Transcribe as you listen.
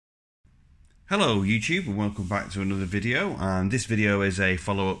Hello YouTube and welcome back to another video, and this video is a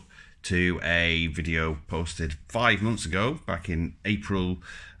follow-up to a video posted 5 months ago, back in April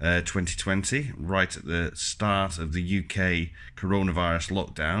 2020, right at the start of the UK coronavirus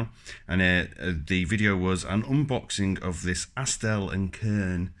lockdown. And the video was an unboxing of this Astell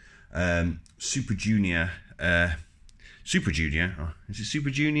Kern Super Junior is it Super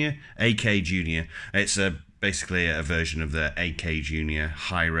Junior? AK Junior. It's basically a version of the AK Junior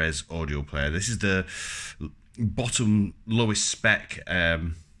high-res audio player. This is the bottom lowest spec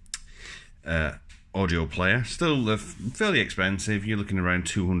audio player. Still fairly expensive. You're looking around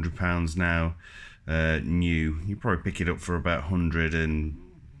 £200 now, new. You probably pick it up for about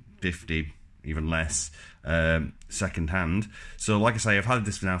 150, even less, second hand. So like I say, I've had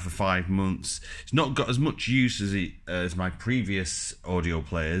this now for 5 months. It's not got as much use as my previous audio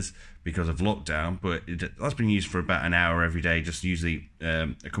players because of lockdown, but that's been used for about an hour every day, just usually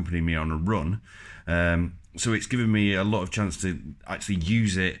accompanying me on a run. So it's given me a lot of chance to actually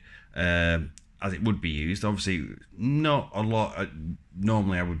use it as it would be used. Obviously not a lot.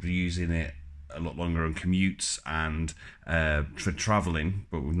 Normally I would be using it a lot longer on commutes and for travelling,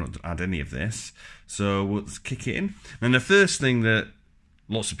 but we've not had any of this, so let's kick it in. And the first thing that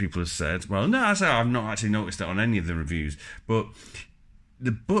lots of people have said, well, no, I've not actually noticed it on any of the reviews, but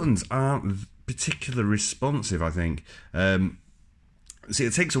the buttons aren't particularly responsive, I think. See,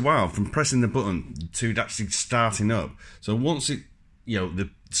 it takes a while from pressing the button to actually starting up. So once it, the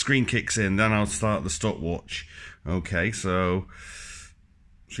screen kicks in, then I'll start the stopwatch. Okay, so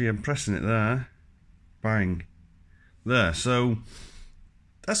see, I'm pressing it there, bang, there. So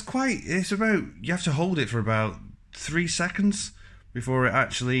that's it's about, you have to hold it for about 3 seconds before it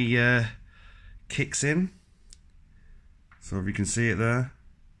actually kicks in. So if you can see it there,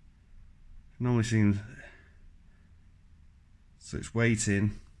 it normally seems, so it's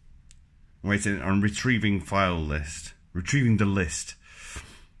waiting on retrieving file list, retrieving the list.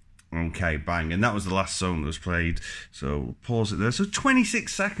 Okay, bang, and that was the last song that was played, so pause it there. So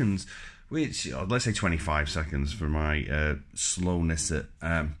 26 seconds, which, let's say 25 seconds for my slowness at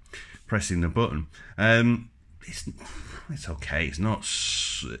pressing the button. It's okay, it's not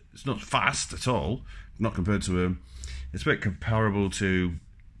fast at all, not compared to it's a bit comparable to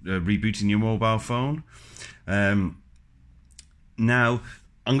rebooting your mobile phone. Now,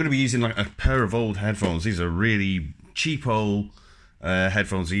 I'm going to be using like a pair of old headphones. These are really cheap old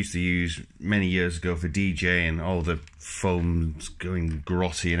headphones I used to use many years ago for DJing, all the foam's going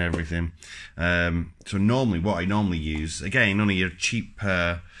grotty and everything. So normally, what I normally use, again, only a cheap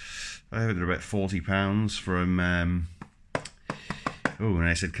pair, I think they're about £40 from, and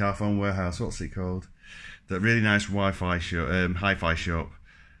I said Carphone Warehouse, what's it called? That really nice Wi-Fi shop, hi-fi shop.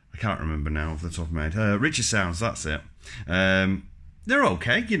 I can't remember now off the top of my head. Richer Sounds, that's it. They're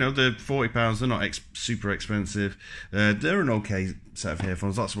okay, they're £40. They're not super expensive. They're an okay set of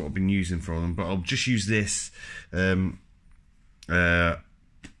headphones. That's what I've been using for them. But I'll just use this now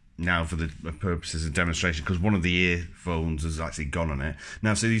for the purposes of demonstration, because one of the earphones has actually gone on it.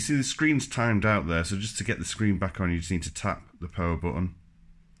 Now, so you see the screen's timed out there. So just to get the screen back on, you just need to tap the power button,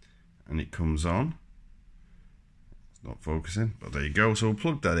 and it comes on. Not focusing, but there you go. So we'll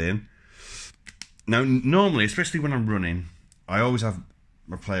plug that in. Now, normally, especially when I'm running, I always have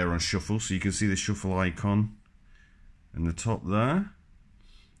my player on shuffle, so you can see the shuffle icon in the top there.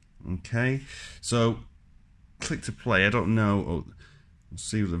 Okay, so click to play. I don't know. Let's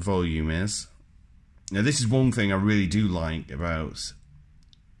see what the volume is. Now, this is one thing I really do like about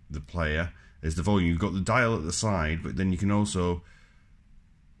the player, is the volume. You've got the dial at the side, but then you can also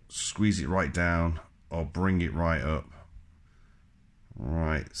squeeze it right down or bring it right up.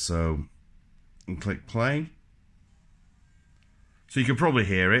 Right, so and click play. So you can probably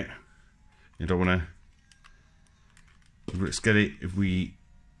hear it. You don't want to. Let's get it. If we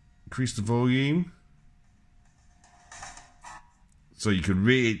increase the volume, so you could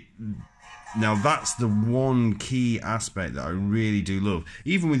really. Now that's the one key aspect that I really do love.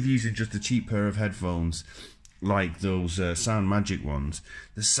 Even with using just a cheap pair of headphones, like those Sound Magic ones,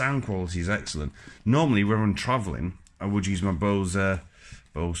 the sound quality is excellent. Normally, when I'm traveling, I would use my Bose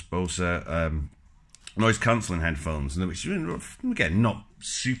noise cancelling headphones, which, again, not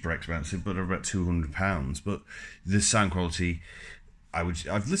super expensive, but are about £200. But the sound quality,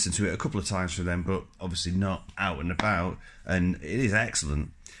 I've listened to it a couple of times for them, but obviously not out and about, and it is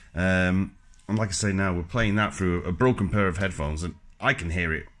excellent. And like I say, now we're playing that through a broken pair of headphones, and I can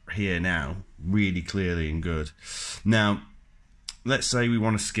hear it here now really clearly and good. Now, let's say we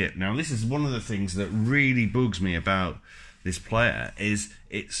want to skip. Now, this is one of the things that really bugs me about this player, is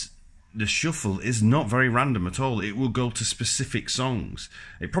it's the shuffle is not very random at all. It will go to specific songs.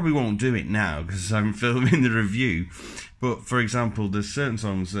 It probably won't do it now because I'm filming the review. But for example, there's certain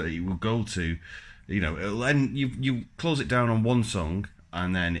songs that it will go to. You know, and you close it down on one song,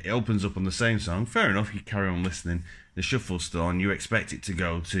 and then it opens up on the same song. Fair enough, you carry on listening. The shuffle's still on. You expect it to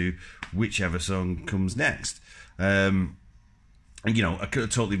go to whichever song comes next. And you know, a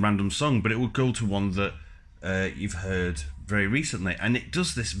totally random song, but it will go to one that you've heard very recently, and it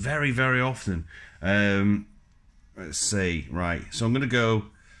does this very, very often. Let's see, right, so I'm going to go,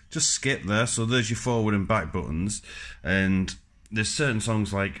 just skip there, so there's your forward and back buttons, and there's certain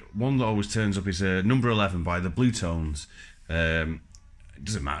songs, like, one that always turns up is number 11 by the Blue Tones. It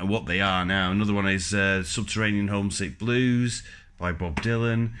doesn't matter what they are now. Another one is Subterranean Homesick Blues by Bob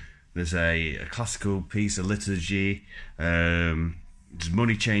Dylan. There's a classical piece, a liturgy.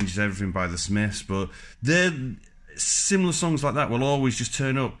 Money Changes Everything by the Smiths, but they're similar songs like that will always just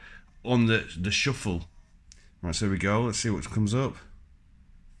turn up on the shuffle. Right, so here we go. Let's see what comes up.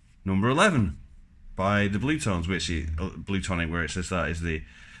 Number 11 by the Blue Tones, which is Blue Tonic, where it says that is the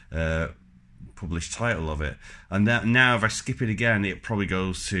published title of it. And that now, if I skip it again, it probably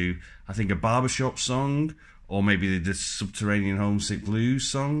goes to, I think, a barbershop song, or maybe the Subterranean Homesick Blues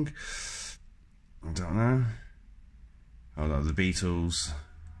song. I don't know. Oh no, the Beatles.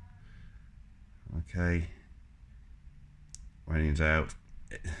 Okay. When in doubt.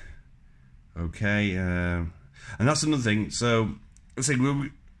 Okay, and that's another thing. So let's see.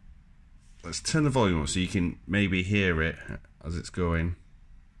 Let's turn the volume up so you can maybe hear it as it's going.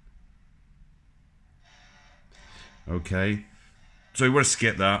 Okay. So you want to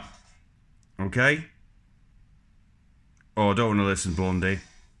skip that. Okay. Oh, I don't want to listen, Blondie.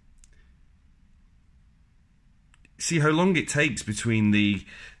 See how long it takes between the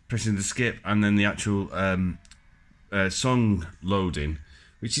pressing the skip and then the actual song loading,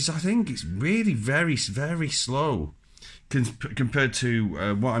 which is, I think, it's really very, very slow compared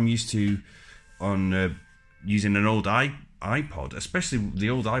to what I'm used to on using an old iPod, especially the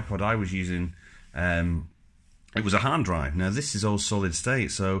old iPod I was using. It was a hard drive. Now this is all solid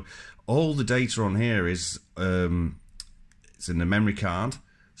state, so all the data on here is it's in the memory card,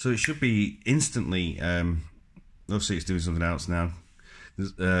 so it should be instantly. Obviously, it's doing something else now.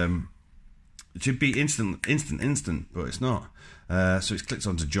 It should be instant, but it's not. So it's clicked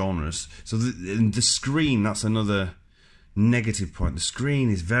onto genres. So the screen, that's another negative point. The screen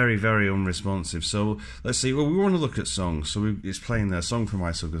is very, very unresponsive. So let's see. Well, we want to look at songs. So it's playing their song from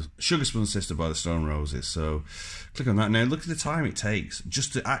My Sugar Spoon Sister by the Stone Roses. So click on that. Now look at the time it takes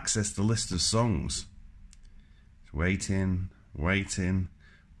just to access the list of songs. Waiting. Oh,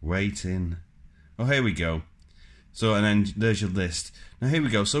 here we go. So, and then there's your list. Now here we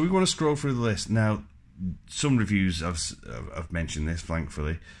go. So we want to scroll through the list. Now, some reviews I've mentioned this,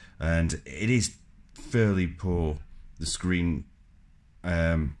 thankfully, and it is fairly poor. The screen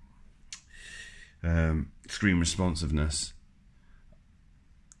screen responsiveness.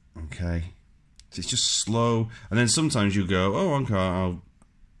 Okay, so it's just slow, and then sometimes you go, oh, okay,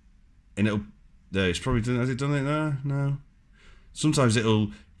 and it'll. There, it's probably done. Has it done it there? No. Sometimes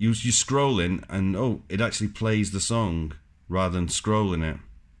it'll. You're scrolling, and oh, it actually plays the song rather than scrolling it.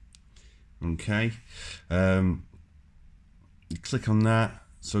 Okay, you click on that,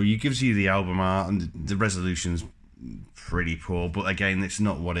 so it gives you the album art, and the resolution's pretty poor. But again, it's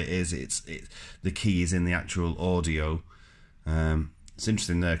not what it is. It's the key is in the actual audio. It's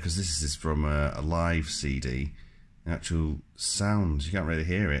interesting there because this is from a live CD. The actual sound, you can't really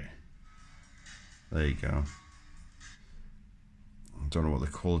hear it. There you go. I don't know what the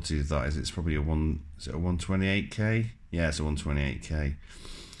quality of that is. It's probably a 128K? Yeah, it's a 128K.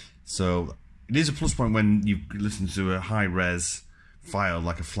 So it is a plus point when you listen to a high res file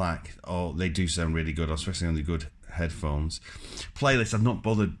like a FLAC. Oh, they do sound really good, especially on the good headphones. Playlist, I've not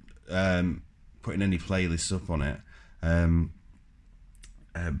bothered putting any playlists up on it.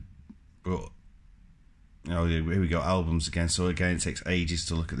 But oh, here we go, albums again. So again, it takes ages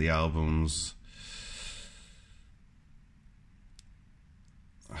to look at the albums.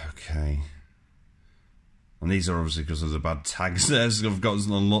 Okay, and these are obviously because of the bad tags there, so I've got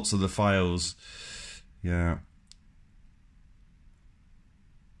on lots of the files. Yeah.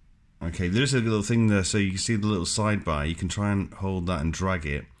 Okay, there's a little thing there, so you can see the little sidebar. You can try and hold that and drag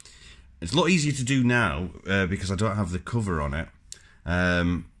it. It's a lot easier to do now because I don't have the cover on it.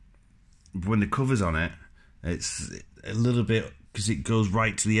 When the cover's on it, it's a little bit, because it goes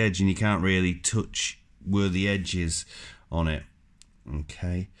right to the edge and you can't really touch where the edge is on it.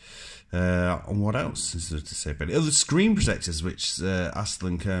 Okay. And what else is there to say about it? Oh, the screen protectors which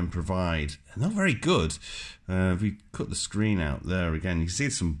Astell Kern provide are not very good. If we cut the screen out there again, you can see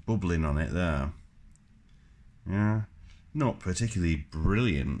some bubbling on it there. Yeah, not particularly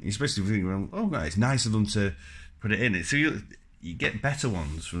brilliant. You're supposed to think, well, oh, it's nice of them to put it in. So you get better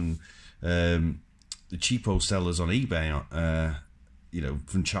ones from the cheapo sellers on eBay, you know,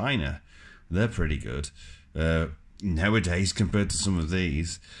 from China. They're pretty good. Nowadays, compared to some of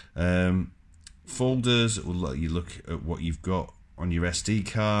these, folders will let you look at what you've got on your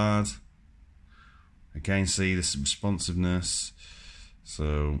SD card. Again, see this responsiveness.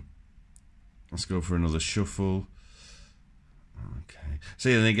 So let's go for another shuffle. Okay.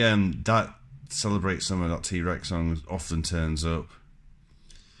 See, and again, that Celebrate Summer, that T-Rex song often turns up.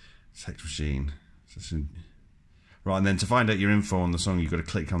 Text machine. Right, and then to find out your info on the song, you've got to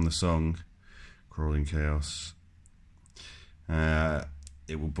click on the song. Crawling Chaos.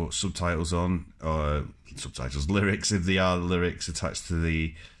 It will put subtitles on, or lyrics if there are lyrics attached to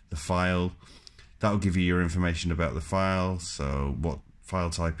the file. That'll give you your information about the file, so what file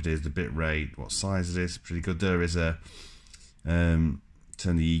type it is, the bit rate, what size it is. Pretty good. There is a turn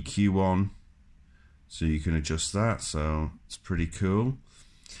the EQ on, so you can adjust that. So it's pretty cool.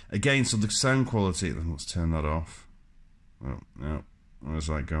 Again, so the sound quality. Let's turn that off. Oh no, where's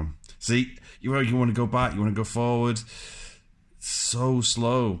that go? See, you want to go back, you want to go forward. It's so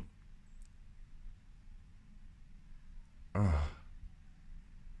slow. Oh.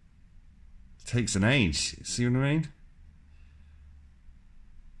 It takes an age. See what I mean?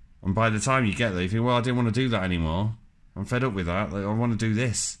 And by the time you get there, you think, well, I didn't want to do that anymore. I'm fed up with that. Like, I want to do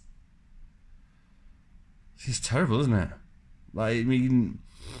this. It's terrible, isn't it? Like, I mean...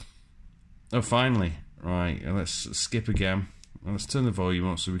 Oh, finally. Right, let's skip again. Let's turn the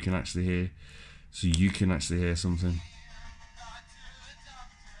volume up so we can actually hear... So you can actually hear something.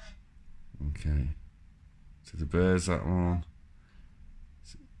 Okay. So the birds, that one.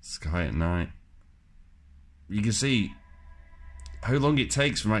 Sky at Night. You can see how long it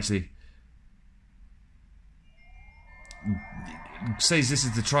takes from actually... It says this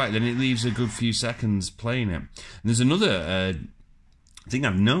is the track, then it leaves a good few seconds playing it. And there's another thing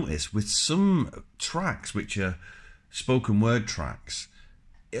I've noticed with some tracks which are spoken word tracks,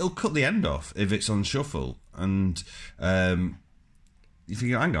 it'll cut the end off if it's on shuffle, and you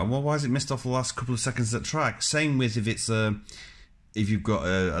think, hang on, well, why has it missed off the last couple of seconds of that track? Same with if it's if you've got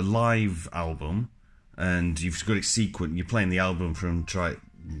a live album and you've got it sequenced, you're playing the album from track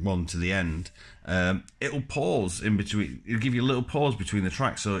 1 to the end, it'll pause in between. It'll give you a little pause between the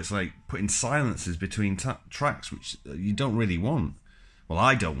tracks, so it's like putting silences between tracks, which you don't really want. Well,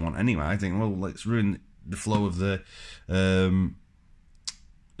 I don't want anyway. I think, well, let's ruin the flow of the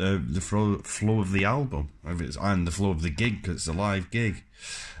flow of the album, and the flow of the gig, because it's a live gig.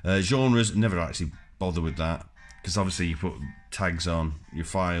 Genres, never actually bother with that, because obviously you put tags on your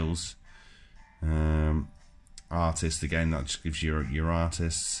files. Artist, again, that just gives you your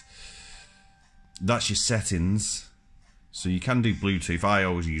artists. That's your settings, so you can do Bluetooth. I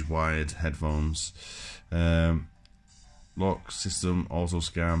always use wired headphones. Lock, system, auto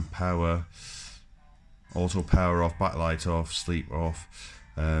scan, power, auto power off, backlight off, sleep off.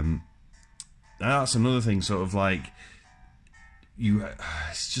 That's another thing, sort of like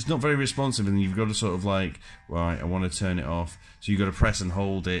it's just not very responsive, and you've got to sort of like, right, I want to turn it off, so you've got to press and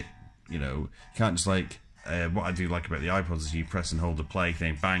hold it. You know, you can't just like what I do like about the iPods is you press and hold the play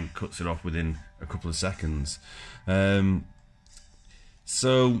thing, bang, cuts it off within a couple of seconds.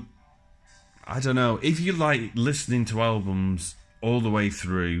 So I don't know, if you like listening to albums all the way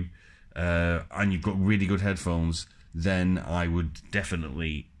through, and you've got really good headphones, then I would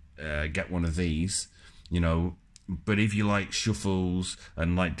definitely get one of these, you know. But if you like shuffles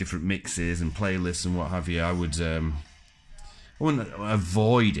and like different mixes and playlists and what have you, I wouldn't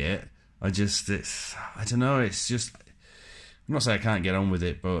avoid it. I don't know, it's just, I'm not saying I can't get on with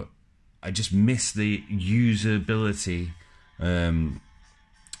it, but I just miss the usability of an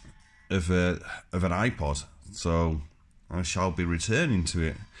iPod. So I shall be returning to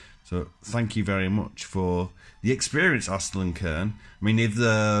it. So thank you very much for the experience, Astell Kern. I mean, if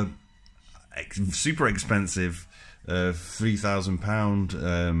the super expensive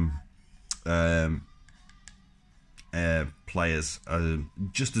 £3,000 players are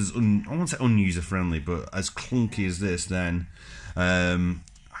just as I won't say unuser friendly, but as clunky as this, then I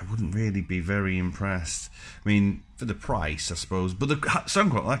wouldn't really be very impressed. I mean, for the price, I suppose, but the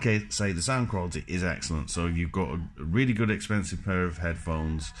sound quality, like I say, the sound quality is excellent. So if you've got a really good expensive pair of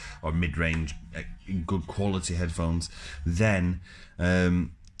headphones, or mid-range good quality headphones, then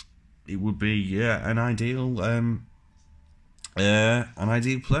it would be, yeah, an ideal an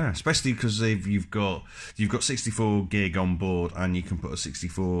ideal player, especially because you've got 64 gig on board, and you can put a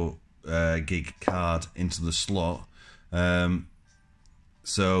 64 gig card into the slot.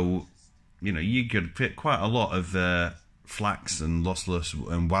 So you could fit quite a lot of FLACs and lossless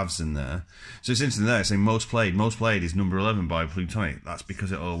and WAVs in there. So it's interesting there saying most played is number 11 by Plutonic. That's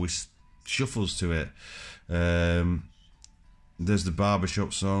because it always shuffles to it. There's the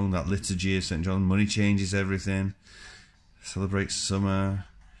barbershop song, that Liturgy of St. John, Money Changes Everything, Celebrates Summer.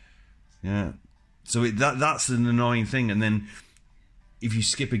 Yeah, so that's an annoying thing. And then if you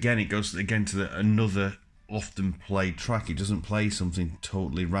skip again, it goes again to another often played track. It doesn't play something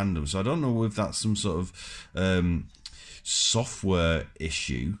totally random. So I don't know if that's some sort of software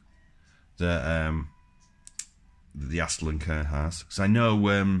issue that the Astell Kern has. Because I know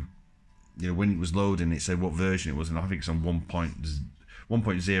when it was loading, it said what version it was, and I think it's on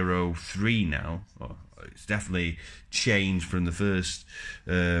 1.03 now. It's definitely changed from the first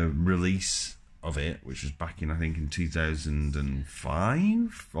release of it, which was back in, I think, in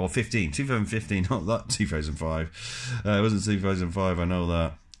 2005 or 2015, not that 2005. It wasn't 2005, I know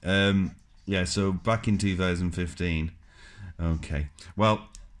that. Yeah, so back in 2015. Okay, well,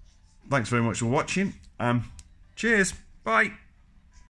 thanks very much for watching. Cheers, bye.